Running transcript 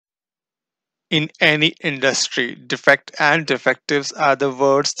In any industry, defect and defectives are the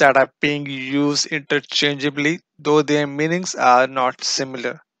words that are being used interchangeably, though their meanings are not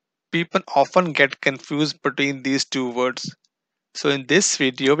similar. People often get confused between these two words. So in this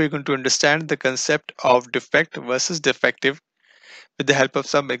video, we're going to understand the concept of defect versus defective with the help of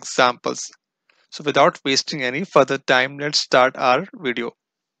some examples. So without wasting any further time, let's start our video.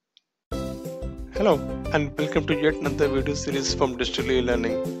 Hello and welcome to yet another video series from Digital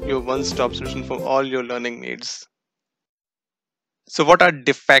E-Learning, your one-stop solution for all your learning needs. So what are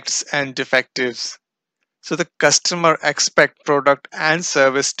defects and defectives? So the customer expect product and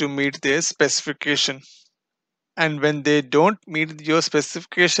service to meet their specification. And when they don't meet your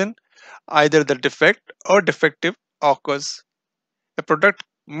specification, either the defect or defective occurs. A product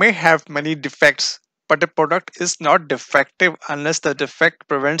may have many defects, but a product is not defective unless the defect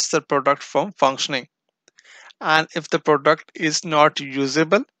prevents the product from functioning. And if the product is not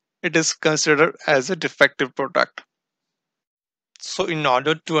usable, it is considered as a defective product. So in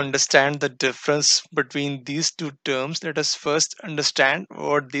order to understand the difference between these two terms, let us first understand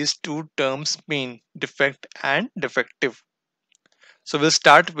what these two terms mean, defect and defective. So we'll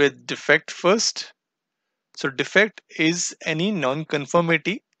start with defect first. So defect is any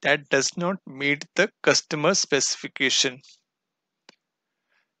non-conformity that does not meet the customer specification.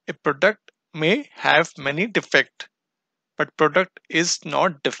 A product may have many defects, but product is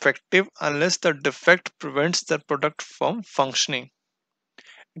not defective unless the defect prevents the product from functioning.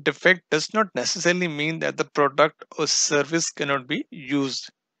 Defect does not necessarily mean that the product or service cannot be used.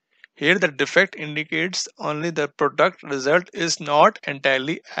 Here the defect indicates only the product result is not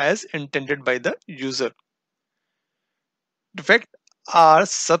entirely as intended by the user. Defect are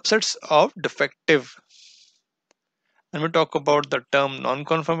subsets of defective. When we talk about the term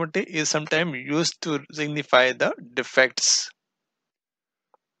non-conformity is sometimes used to signify the defects.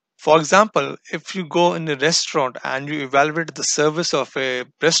 For example, if you go in a restaurant and you evaluate the service of a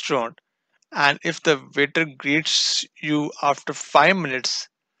restaurant, and if the waiter greets you after 5 minutes,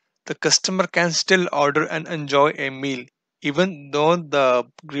 the customer can still order and enjoy a meal, even though the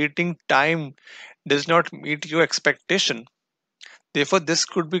greeting time does not meet your expectation. Therefore, this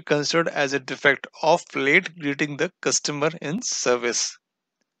could be considered as a defect of late greeting the customer in service.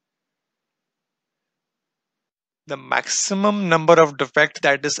 The maximum number of defects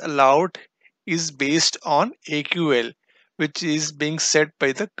that is allowed is based on AQL, which is being set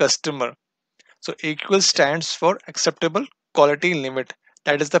by the customer. So AQL stands for acceptable quality limit.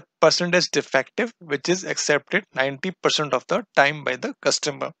 That is the percentage defective which is accepted 90% of the time by the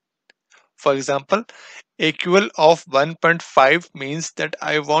customer. For example, AQL of 1.5 means that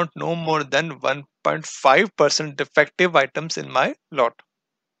I want no more than 1.5% defective items in my lot.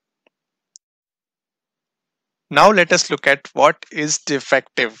 Now let us look at what is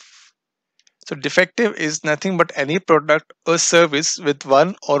defective. So defective is nothing but any product or service with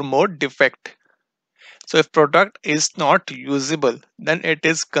one or more defect. So if product is not usable, then it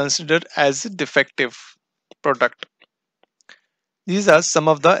is considered as a defective product. These are some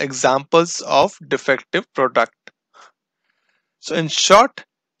of the examples of defective product. So in short,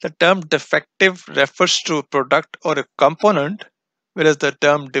 the term defective refers to a product or a component, whereas the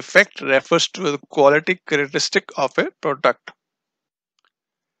term defect refers to the quality characteristic of a product.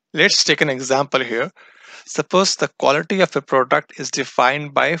 Let's take an example here. Suppose the quality of a product is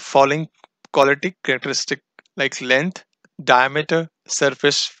defined by following quality characteristic like length, diameter,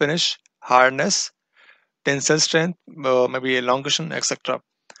 surface finish, hardness, tensile strength, maybe elongation, etc.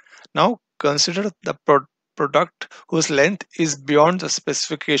 Now consider the product whose length is beyond the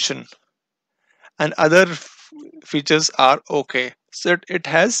specification and other features are okay. So it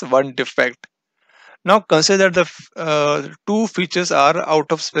has one defect. Now consider the two features are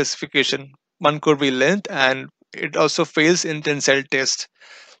out of specification. One could be length and it also fails in tensile test.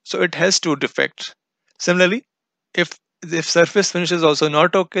 So it has two defects. Similarly, if surface finish is also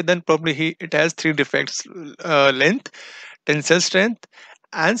not okay, then probably it has three defects: length, tensile strength,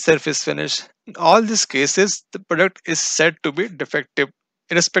 and surface finish. In all these cases, the product is said to be defective,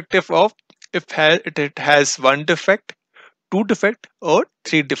 irrespective of if it has one defect, two defect, or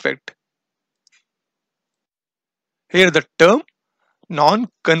three defect. Here, the term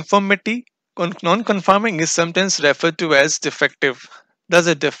non-conformity, non-conforming is sometimes referred to as defective. Thus,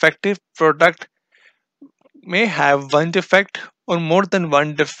 a defective product may have one defect or more than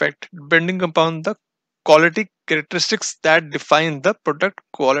one defect depending upon the quality characteristics that define the product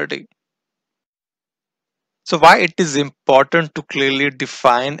quality. So why it is important to clearly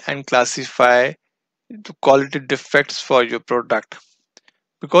define and classify the quality defects for your product?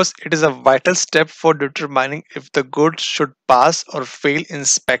 Because it is a vital step for determining if the goods should pass or fail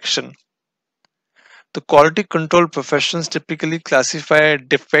inspection. The quality control professions typically classify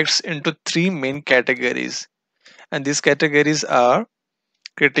defects into three main categories, and these categories are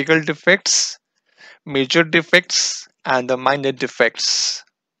critical defects, major defects, and the minor defects.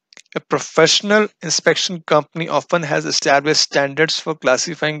 A professional inspection company often has established standards for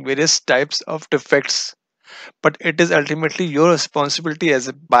classifying various types of defects, but it is ultimately your responsibility as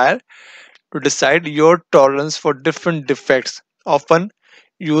a buyer to decide your tolerance for different defects, often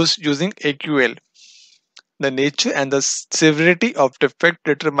used using AQL. The nature and the severity of defect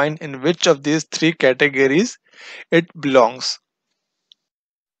determine in which of these three categories it belongs.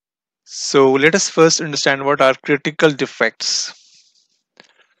 So let us first understand what are critical defects.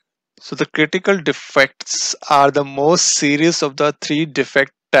 So the critical defects are the most serious of the three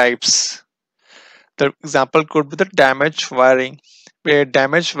defect types. The example could be the damaged wiring, where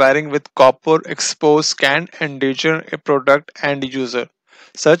damaged wiring with copper exposed can endanger a product and user.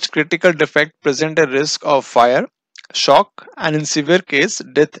 Such critical defect present a risk of fire, shock, and in severe case,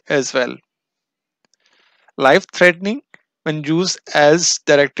 death as well. Life-threatening when used as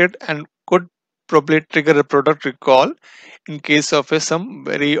directed and could probably trigger a product recall in case of some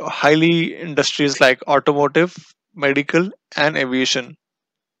very highly industries like automotive, medical, and aviation.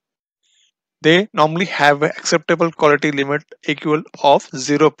 They normally have an acceptable quality limit equal of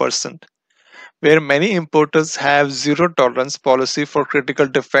 0%, where many importers have zero tolerance policy for critical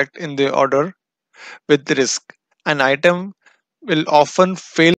defect in their order with risk. An item will often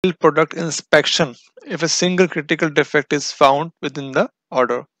fail product inspection if a single critical defect is found within the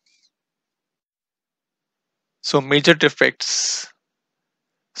order. So major defects.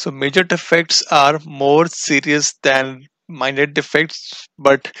 So major defects are more serious than minor defects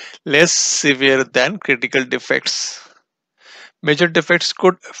but less severe than critical defects. Major defects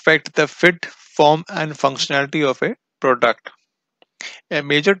could affect the fit, form, and functionality of a product. A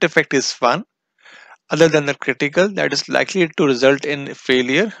major defect is one other than the critical that is likely to result in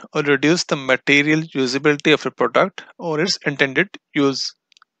failure or reduce the material usability of a product or its intended use.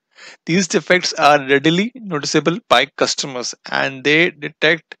 These defects are readily noticeable by customers and they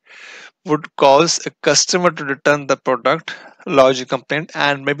detect would cause a customer to return the product, lodge a complaint,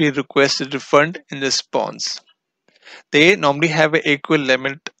 and maybe request a refund in response. They normally have an equal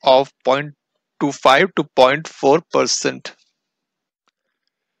limit of 0.25 to 0.4%.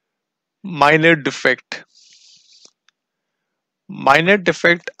 Minor defect. Minor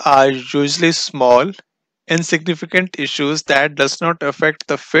defects are usually small, insignificant issues that does not affect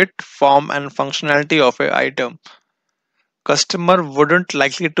the fit, form, and functionality of an item. Customer wouldn't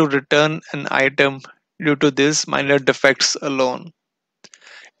likely to return an item due to these minor defects alone.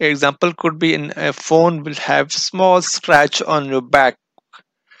 Example could be in a phone will have small scratch on your back.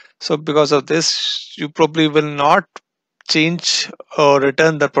 So because of this, you probably will not change or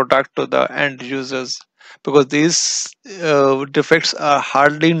return the product to the end users because these defects are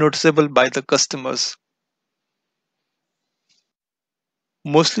hardly noticeable by the customers.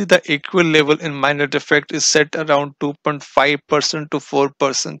 Mostly the equal level in minor defect is set around 2.5% to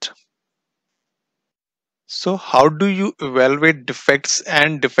 4%. So how do you evaluate defects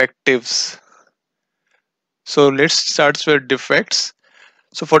and defectives? So let's start with defects.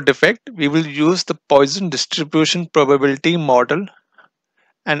 So for defect, we will use the Poisson distribution probability model,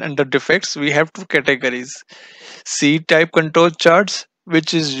 and under defects we have two categories. C-type control charts,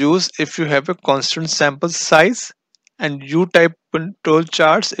 which is used if you have a constant sample size, and U-type control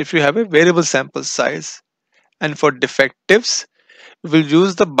charts if you have a variable sample size. And for defectives, we will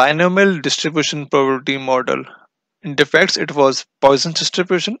use the binomial distribution probability model. In defects, it was Poisson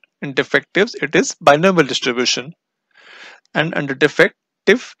distribution. In defectives, it is binomial distribution. And under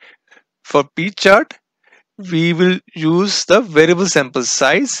defective, for P chart, we will use the variable sample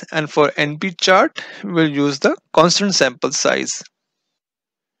size, and for NP chart we will use the constant sample size.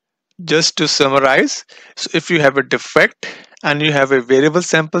 Just to summarize, so if you have a defect and you have a variable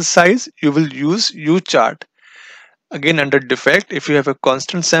sample size, you will use U chart. Again, under defect, if you have a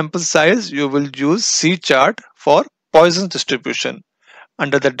constant sample size, you will use C chart for Poisson distribution.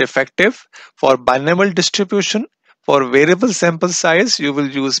 Under the defective, for binomial distribution, for variable sample size, you will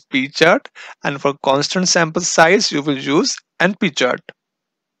use P chart, and for constant sample size, you will use NP chart.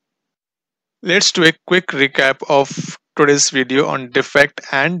 Let's do a quick recap of today's video on defect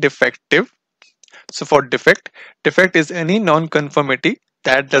and defective. So for defect is any non-conformity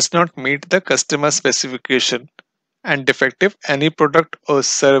that does not meet the customer specification, and defective any product or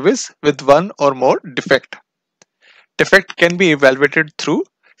service with one or more defect. Defect can be evaluated through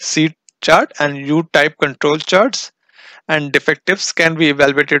C chart and U type control charts, and defectives can be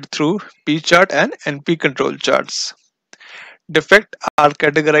evaluated through P chart and NP control charts. Defects are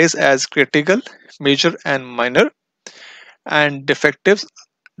categorized as critical, major, and minor, and defects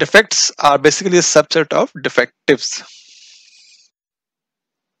are basically a subset of defectives.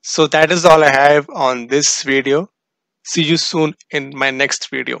 So that is all I have on this video. See you soon in my next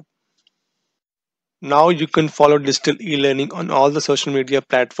video. Now you can follow digital e-learning on all the social media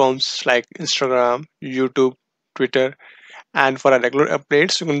platforms like Instagram, YouTube, Twitter, and for our regular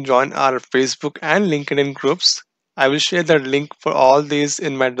updates, you can join our Facebook and LinkedIn groups. I will share the link for all these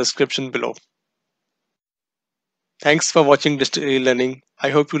in my description below. Thanks for watching digital e-learning. I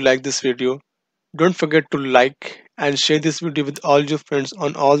hope you like this video. Don't forget to like and share this video with all your friends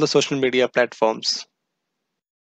on all the social media platforms.